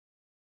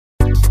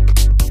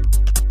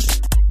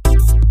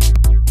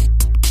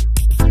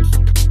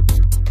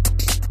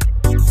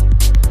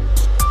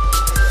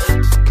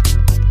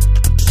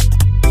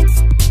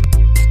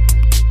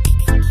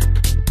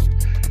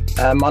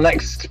Our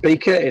next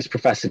speaker is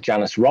Professor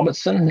Janice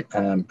Robertson,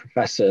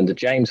 Professor in the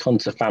James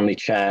Hunter Family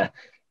Chair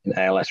in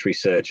ALS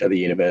Research at the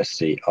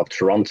University of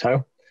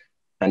Toronto.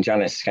 And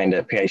Janice gained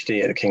a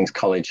PhD at the King's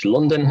College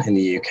London in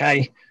the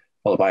UK,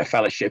 followed by a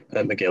fellowship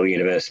at McGill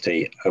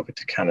University over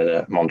to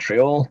Canada,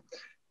 Montreal,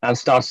 and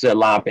started a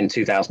lab in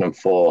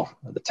 2004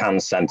 at the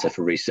TANS Centre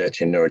for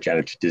Research in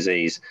Neurodegenerative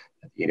Disease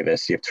at the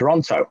University of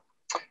Toronto.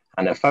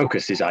 And her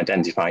focus is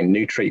identifying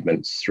new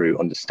treatments through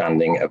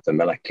understanding of the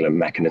molecular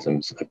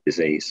mechanisms of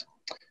disease.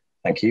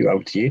 Thank you.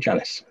 Over to you,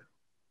 Janice.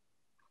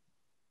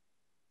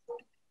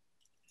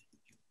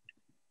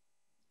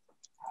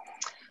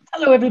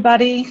 Hello,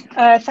 everybody.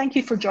 Thank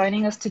you for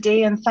joining us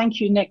today, and thank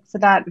you, Nick, for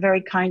that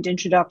very kind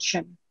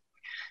introduction.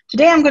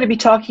 Today, I'm going to be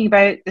talking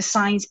about the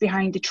science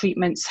behind the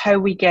treatments, how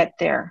we get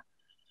there.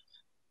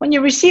 When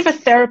you receive a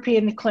therapy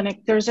in the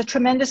clinic, there's a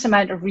tremendous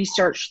amount of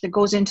research that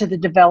goes into the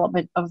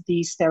development of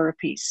these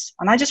therapies.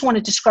 And I just want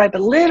to describe a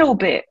little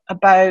bit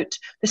about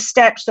the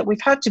steps that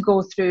we've had to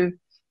go through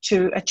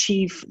to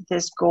achieve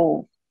this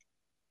goal.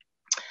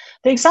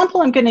 The example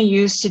I'm going to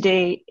use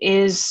today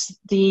is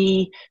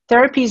the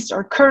therapies that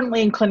are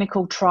currently in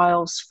clinical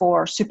trials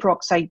for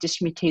superoxide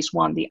dismutase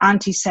 1, the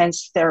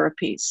antisense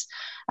therapies,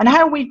 and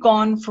how we've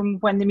gone from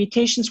when the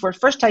mutations were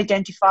first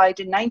identified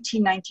in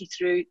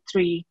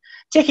 1993,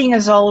 taking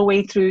us all the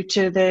way through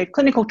to the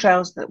clinical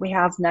trials that we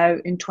have now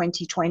in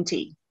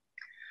 2020.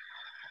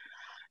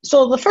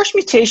 So the first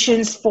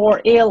mutations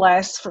for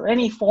ALS, for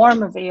any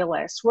form of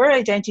ALS, were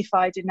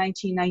identified in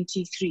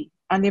 1993,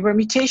 and they were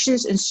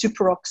mutations in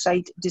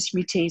superoxide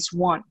dismutase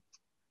 1.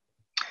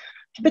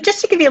 But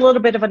just to give you a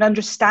little bit of an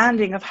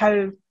understanding of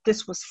how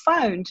this was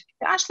found,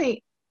 it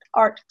actually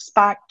arcs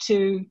back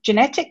to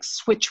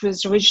genetics, which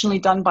was originally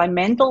done by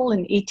Mendel in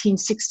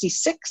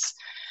 1866.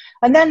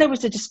 And then there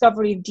was the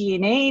discovery of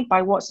DNA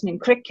by Watson and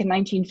Crick in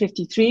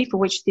 1953, for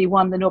which they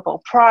won the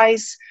Nobel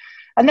Prize.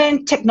 And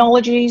then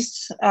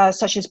technologies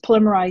such as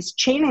polymerase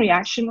chain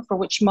reaction, for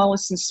which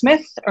Mullis and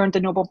Smith earned the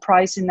Nobel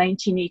Prize in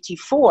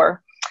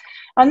 1984.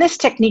 And this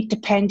technique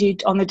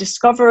depended on the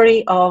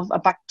discovery of a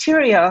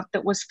bacteria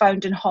that was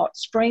found in hot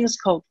springs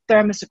called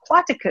Thermus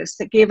aquaticus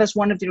that gave us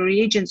one of the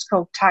reagents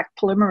called Taq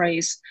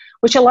polymerase,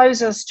 which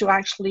allows us to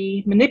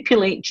actually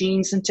manipulate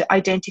genes and to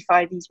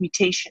identify these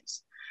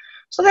mutations.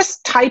 So this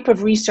type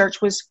of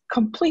research was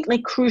completely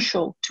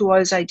crucial to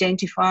us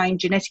identifying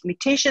genetic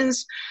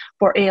mutations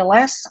for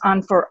ALS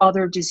and for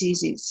other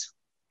diseases.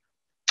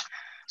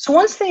 So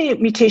once the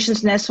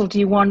mutations in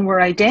SOD1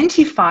 were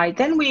identified,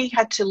 then we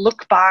had to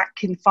look back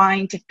and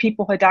find if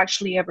people had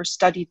actually ever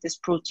studied this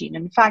protein.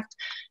 In fact,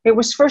 it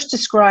was first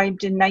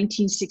described in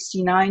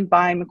 1969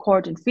 by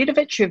McCord and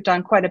Friedrich, who have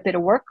done quite a bit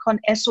of work on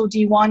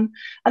SOD1.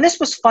 And this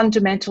was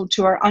fundamental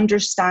to our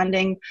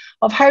understanding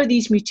of how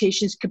these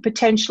mutations could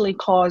potentially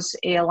cause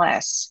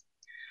ALS.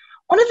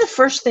 One of the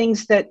first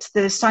things that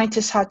the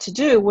scientists had to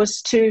do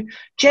was to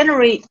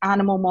generate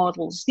animal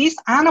models. These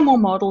animal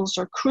models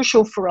are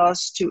crucial for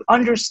us to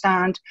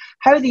understand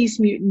how these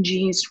mutant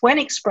genes, when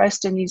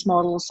expressed in these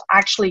models,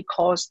 actually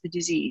cause the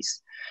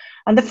disease.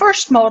 And the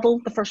first model,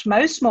 the first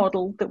mouse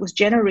model that was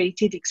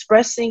generated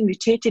expressing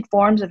mutated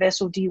forms of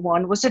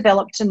SOD1 was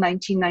developed in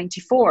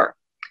 1994.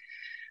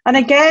 And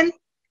again,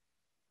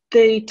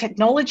 the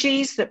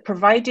technologies that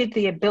provided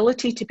the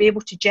ability to be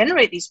able to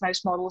generate these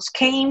mouse models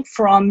came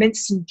from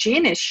Mintz and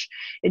Janice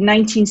in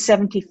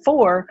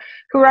 1974,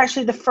 who were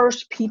actually the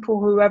first people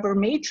who ever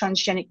made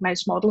transgenic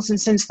mouse models. And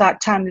since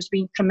that time, there's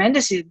been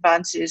tremendous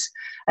advances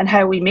in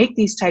how we make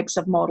these types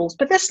of models.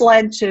 But this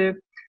led to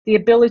the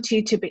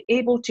ability to be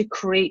able to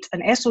create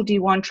an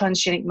SOD1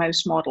 transgenic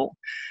mouse model.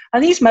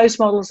 And these mouse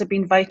models have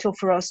been vital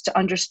for us to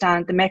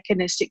understand the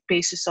mechanistic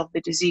basis of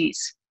the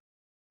disease.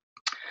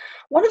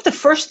 One of the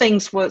first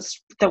things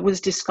that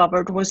was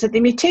discovered was that the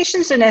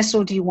mutations in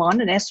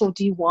SOD1, and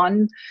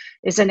SOD1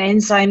 is an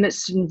enzyme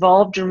that's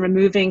involved in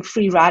removing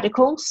free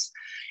radicals,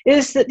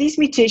 is that these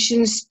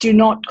mutations do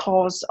not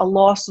cause a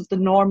loss of the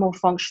normal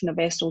function of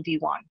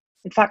SOD1.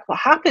 In fact, what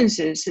happens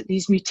is that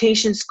these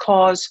mutations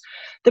cause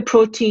the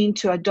protein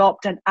to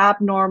adopt an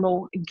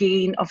abnormal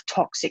gain of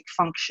toxic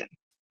function.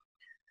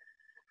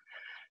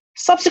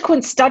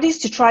 Subsequent studies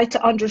to try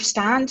to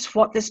understand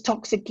what this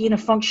toxic gain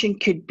of function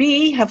could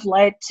be have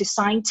led to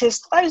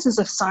scientists, thousands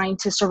of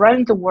scientists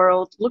around the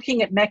world,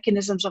 looking at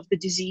mechanisms of the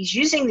disease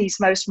using these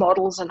mouse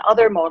models and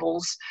other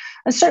models.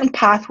 And certain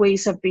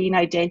pathways have been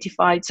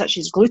identified, such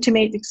as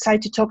glutamate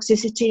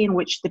excitotoxicity, in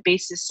which the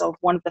basis of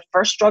one of the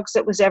first drugs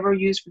that was ever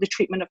used for the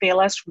treatment of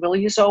ALS,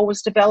 riluzole,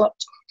 was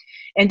developed.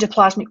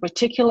 Endoplasmic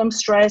reticulum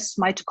stress,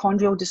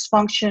 mitochondrial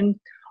dysfunction,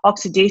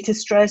 oxidative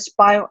stress,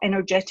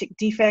 bioenergetic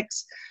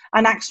defects,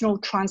 and axonal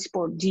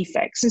transport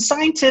defects. And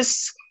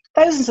scientists,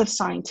 thousands of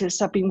scientists,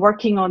 have been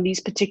working on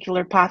these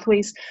particular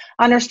pathways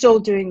and are still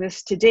doing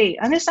this today.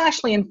 And this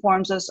actually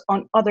informs us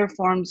on other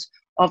forms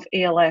of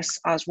ALS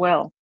as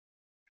well.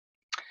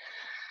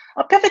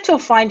 A pivotal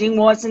finding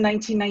was in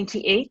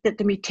 1998 that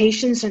the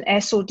mutations in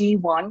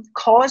SOD1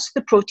 caused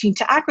the protein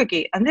to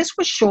aggregate, and this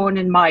was shown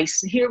in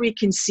mice. Here we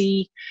can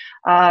see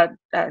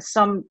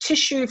some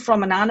tissue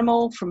from an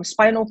animal, from a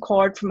spinal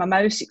cord, from a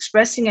mouse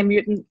expressing a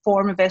mutant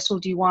form of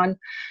SOD1,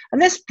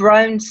 and this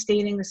brown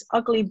staining, this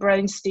ugly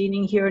brown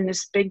staining here in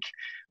this big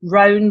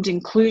round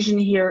inclusion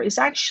here is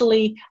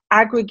actually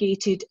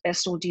aggregated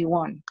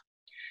SOD1.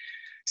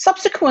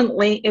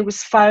 Subsequently, it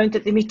was found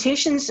that the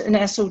mutations in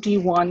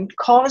SOD1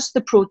 caused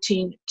the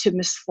protein to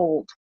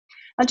misfold.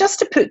 And just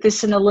to put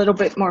this in a little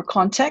bit more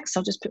context,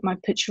 I'll just put my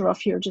picture off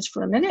here just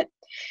for a minute,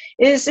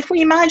 is if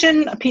we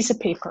imagine a piece of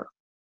paper.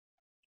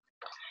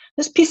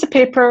 This piece of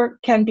paper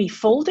can be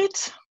folded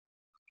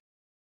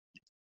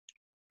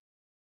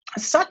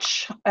as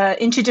such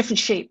into different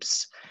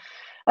shapes.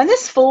 And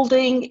this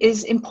folding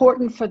is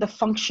important for the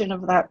function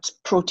of that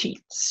protein.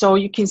 So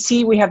you can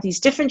see we have these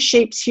different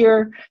shapes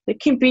here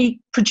that can be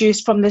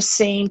produced from the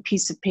same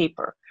piece of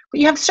paper. But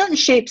you have certain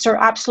shapes that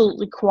are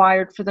absolutely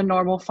required for the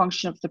normal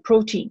function of the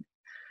protein.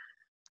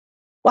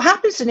 What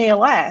happens in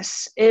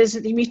ALS is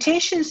that the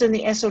mutations in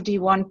the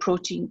SOD1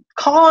 protein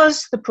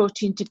cause the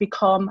protein to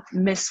become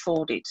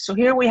misfolded. So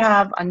here we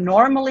have a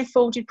normally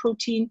folded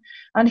protein,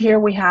 and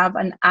here we have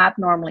an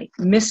abnormally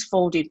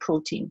misfolded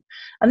protein.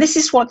 And this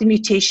is what the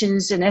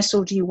mutations in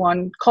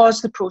SOD1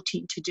 cause the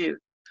protein to do.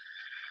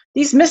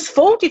 These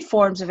misfolded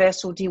forms of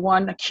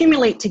SOD1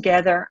 accumulate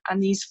together, and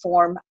these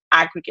form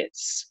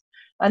aggregates.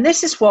 And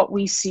this is what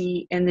we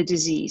see in the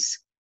disease.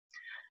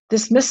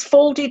 This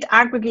misfolded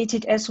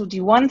aggregated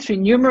SOD1 through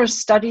numerous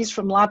studies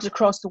from labs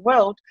across the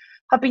world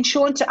have been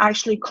shown to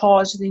actually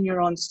cause the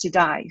neurons to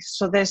die.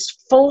 So this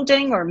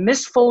folding or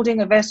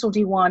misfolding of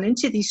SOD1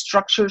 into these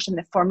structures and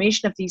the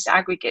formation of these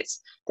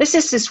aggregates, this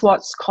is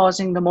what's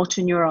causing the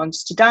motor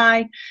neurons to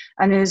die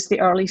and is the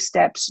early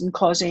steps in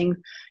causing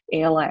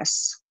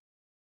ALS.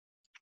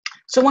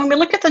 So when we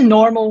look at the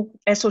normal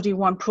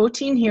SOD1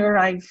 protein here,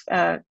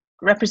 I've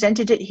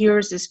represented it here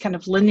as this kind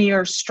of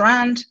linear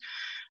strand.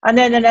 And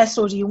then in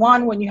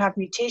SOD1, when you have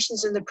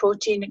mutations in the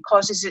protein, it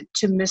causes it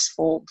to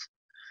misfold.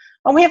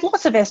 And we have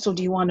lots of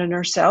SOD1 in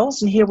our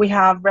cells, and here we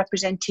have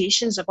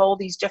representations of all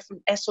these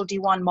different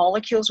SOD1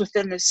 molecules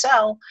within the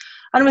cell.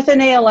 And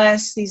within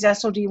ALS, these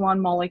SOD1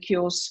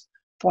 molecules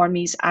form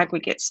these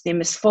aggregates. They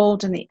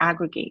misfold and they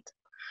aggregate.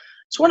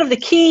 So one of the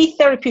key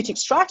therapeutic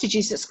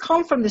strategies that's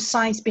come from the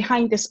science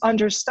behind this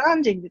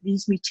understanding that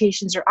these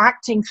mutations are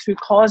acting through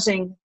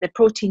causing the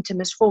protein to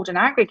misfold and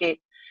aggregate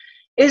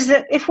is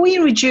that if we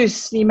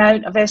reduce the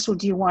amount of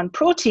SOD1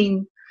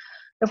 protein,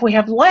 if we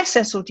have less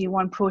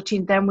SOD1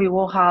 protein, then we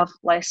will have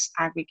less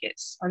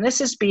aggregates. And this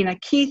has been a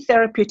key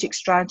therapeutic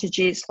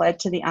strategy. It's led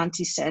to the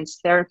antisense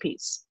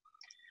therapies.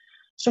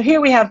 So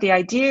here we have the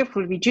idea, if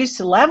we reduce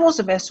the levels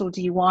of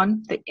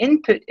SOD1, the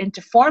input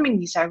into forming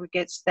these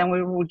aggregates, then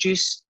we will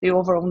reduce the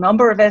overall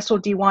number of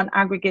SOD1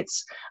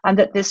 aggregates, and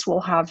that this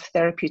will have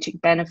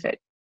therapeutic benefit.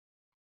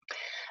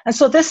 And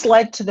so this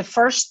led to the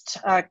first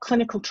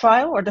clinical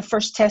trial, or the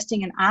first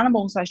testing in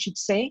animals, I should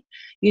say,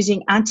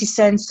 using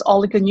antisense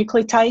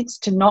oligonucleotides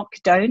to knock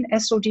down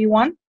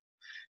SOD1.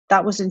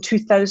 That was in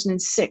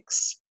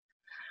 2006.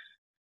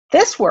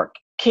 This work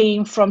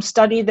came from a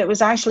study that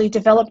was actually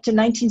developed in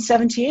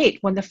 1978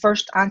 when the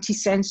first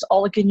antisense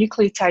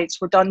oligonucleotides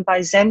were done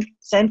by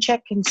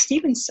Zemchek and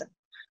Stevenson.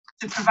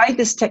 To provide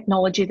this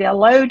technology, they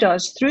allowed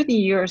us through the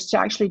years to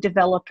actually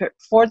develop it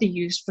for the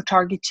use for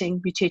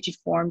targeting mutated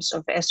forms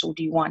of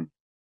SOD1.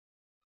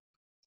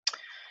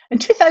 In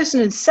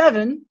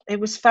 2007, it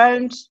was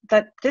found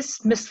that this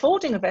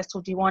misfolding of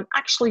SOD1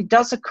 actually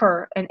does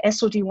occur in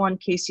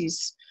SOD1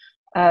 cases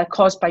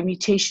caused by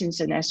mutations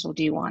in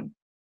SOD1.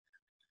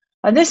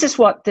 And this is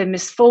what the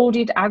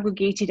misfolded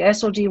aggregated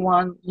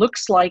SOD1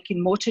 looks like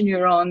in motor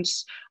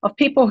neurons of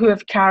people who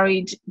have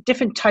carried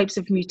different types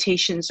of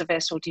mutations of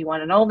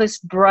SOD1. And all this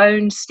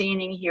brown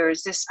staining here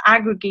is this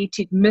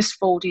aggregated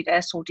misfolded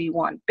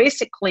SOD1,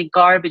 basically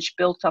garbage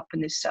built up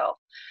in the cell.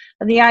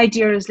 And the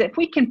idea is that if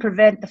we can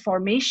prevent the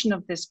formation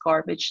of this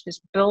garbage,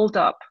 this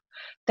buildup,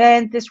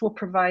 then this will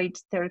provide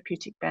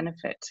therapeutic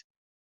benefit.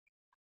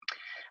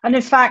 And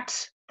in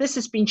fact, this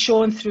has been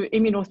shown through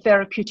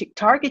immunotherapeutic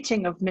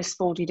targeting of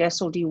misfolded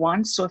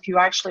SOD1. So if you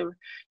actually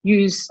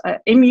use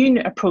immune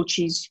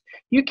approaches,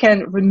 you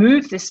can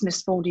remove this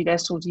misfolded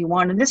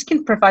SOD1, and this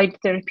can provide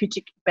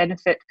therapeutic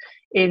benefit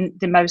in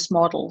the mouse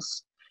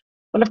models.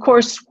 But of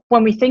course,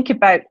 when we think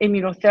about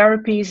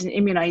immunotherapies and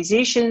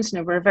immunizations,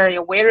 and we're very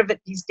aware of it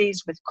these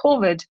days with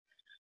COVID,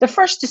 the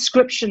first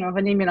description of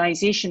an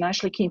immunization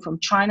actually came from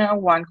China,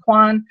 Wan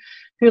Quan,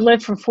 who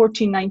lived from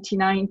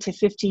 1499 to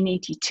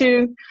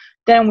 1582.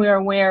 Then we're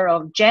aware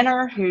of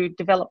Jenner, who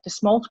developed the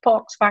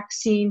smallpox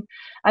vaccine.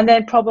 And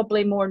then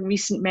probably more in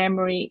recent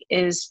memory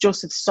is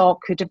Joseph Salk,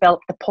 who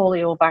developed the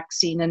polio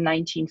vaccine in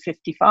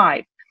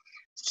 1955.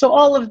 So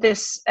all of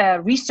this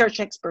research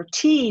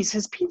expertise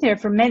has been there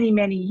for many,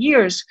 many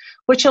years,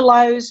 which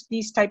allows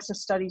these types of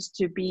studies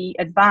to be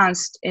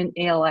advanced in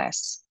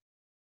ALS.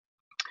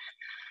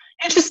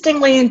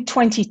 Interestingly, in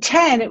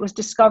 2010, it was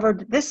discovered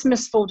that this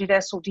misfolded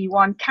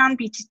SOD1 can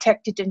be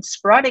detected in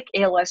sporadic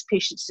ALS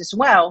patients as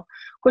well,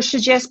 which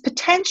suggests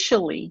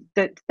potentially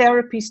that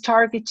therapies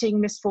targeting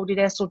misfolded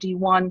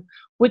SOD1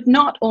 would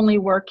not only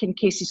work in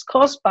cases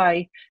caused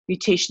by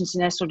mutations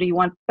in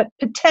SOD1, but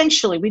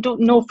potentially, we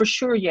don't know for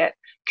sure yet,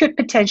 could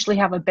potentially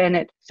have a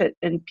benefit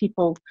in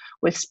people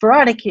with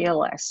sporadic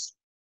ALS.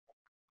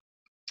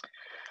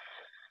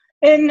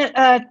 In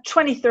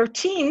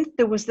 2013,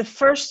 there was the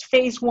first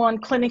phase 1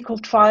 clinical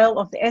trial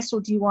of the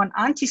SOD1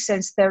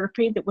 antisense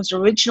therapy that was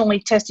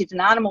originally tested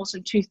in animals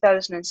in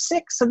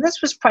 2006. And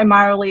this was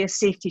primarily a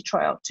safety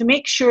trial to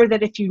make sure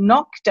that if you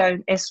knock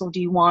down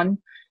SOD1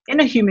 in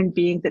a human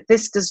being, that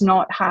this does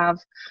not have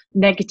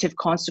negative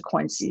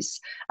consequences.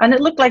 And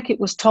it looked like it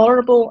was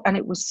tolerable and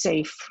it was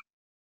safe.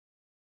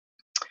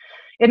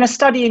 In a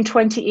study in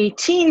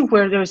 2018,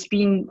 where there's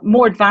been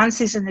more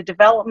advances in the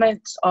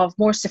development of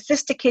more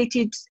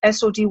sophisticated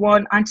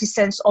SOD1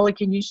 antisense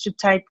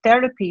oligonucleotide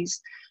therapies,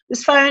 it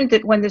was found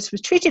that when this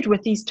was treated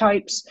with these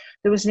types,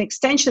 there was an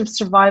extension of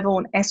survival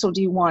in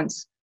SOD1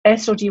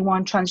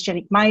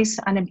 transgenic mice,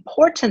 and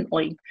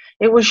importantly,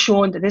 it was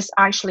shown that this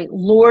actually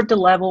lowered the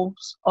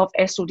levels of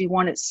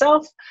SOD1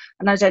 itself.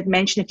 And as I'd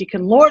mentioned, if you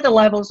can lower the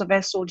levels of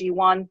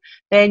SOD1,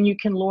 then you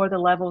can lower the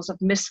levels of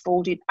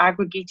misfolded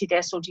aggregated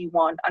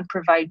SOD1 and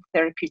provide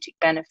therapeutic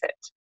benefit.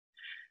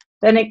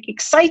 Then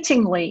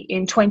excitingly,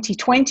 in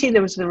 2020,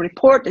 there was the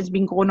report that's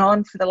been going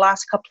on for the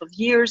last couple of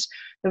years.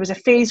 There was a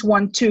phase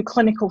 1/2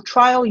 clinical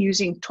trial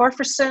using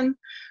Robertson,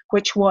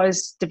 which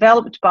was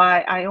developed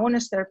by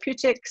Ionis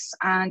Therapeutics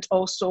and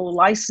also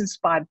licensed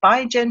by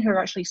Biogen, who are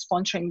actually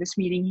sponsoring this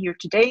meeting here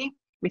today.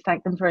 We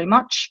thank them very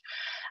much.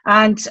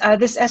 And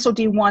this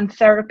SOD1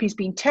 therapy is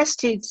being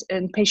tested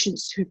in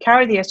patients who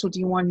carry the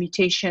SOD1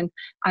 mutation,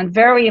 and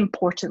very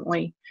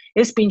importantly,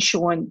 it's been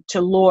shown to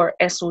lower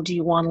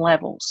SOD1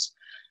 levels.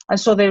 And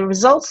so the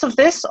results of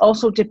this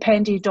also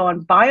depended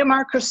on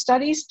biomarker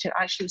studies to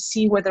actually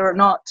see whether or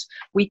not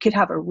we could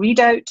have a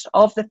readout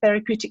of the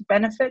therapeutic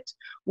benefit.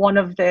 One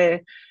of the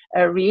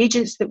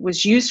reagents that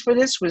was used for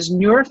this was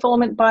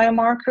neurofilament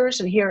biomarkers.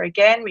 And here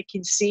again, we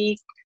can see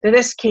that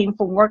this came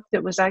from work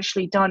that was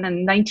actually done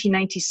in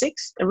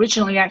 1996,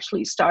 originally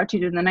actually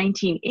started in the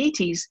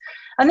 1980s.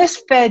 And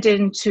this fed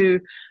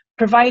into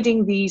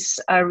providing these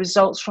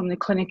results from the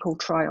clinical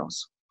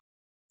trials.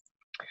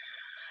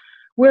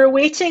 We're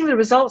awaiting the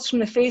results from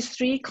the phase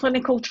 3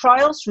 clinical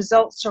trials.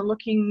 Results are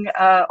looking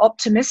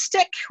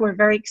optimistic. We're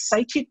very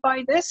excited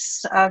by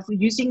this,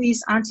 using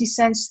these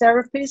antisense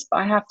therapies.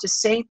 But I have to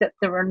say that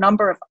there are a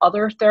number of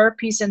other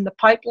therapies in the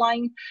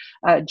pipeline,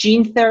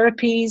 gene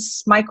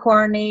therapies,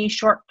 microRNA,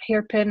 short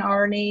hairpin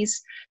RNAs,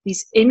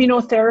 these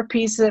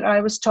immunotherapies that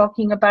I was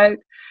talking about.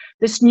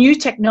 This new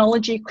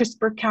technology,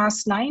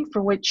 CRISPR-Cas9,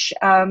 for which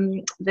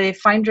the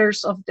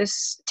founders of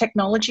this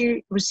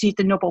technology received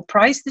the Nobel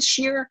Prize this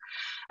year.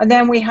 And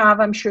then we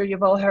have, I'm sure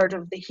you've all heard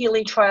of the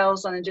Healy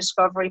trials and the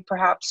discovery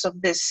perhaps of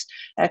this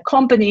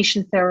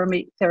combination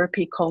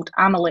therapy called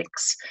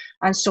Amylyx.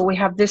 And so we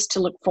have this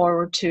to look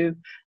forward to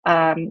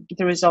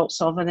the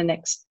results of in the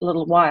next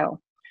little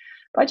while.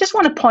 But I just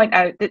want to point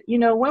out that, you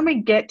know, when we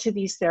get to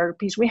these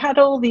therapies, we had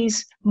all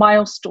these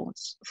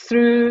milestones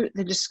through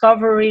the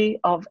discovery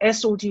of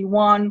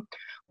SOD1,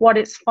 what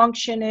its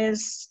function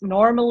is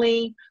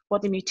normally,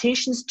 what the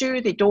mutations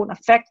do. They don't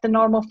affect the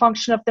normal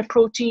function of the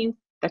protein.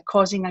 They're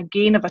causing a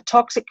gain of a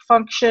toxic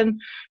function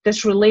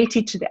that's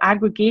related to the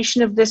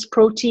aggregation of this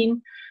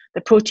protein.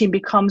 The protein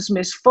becomes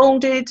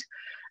misfolded,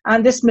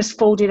 and this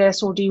misfolded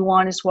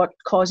SOD1 is what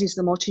causes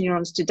the motor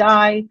neurons to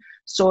die.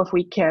 So if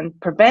we can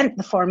prevent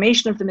the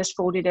formation of the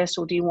misfolded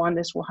SOD1,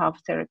 this will have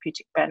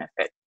therapeutic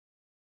benefit.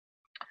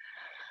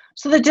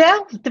 So the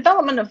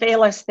development of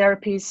ALS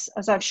therapies,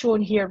 as I've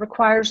shown here,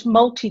 requires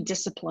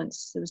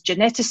multidisciplines. There's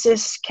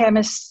geneticists,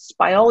 chemists,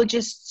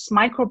 biologists,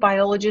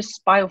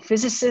 microbiologists,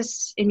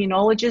 biophysicists,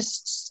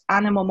 immunologists,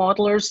 animal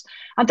modelers,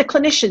 and the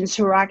clinicians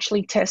who are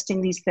actually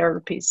testing these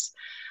therapies.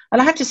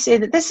 And I have to say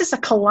that this is a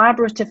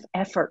collaborative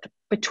effort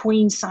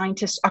between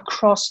scientists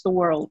across the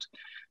world.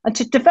 And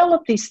to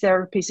develop these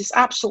therapies is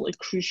absolutely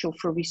crucial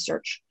for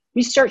research.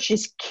 Research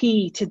is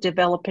key to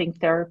developing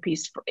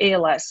therapies for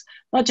ALS,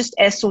 not just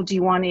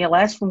SOD1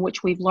 ALS, from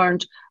which we've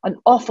learned an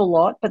awful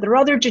lot, but there are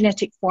other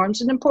genetic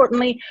forms. And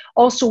importantly,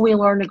 also we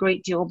learn a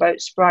great deal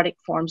about sporadic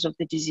forms of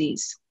the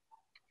disease.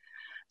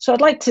 So I'd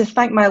like to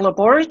thank my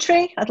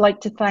laboratory. I'd like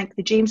to thank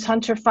the James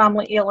Hunter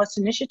Family ALS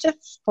Initiative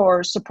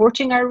for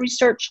supporting our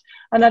research.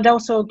 And I'd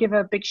also give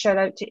a big shout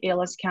out to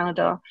ALS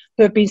Canada,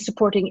 who have been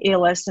supporting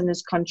ALS in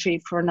this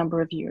country for a number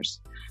of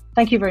years.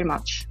 Thank you very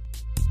much.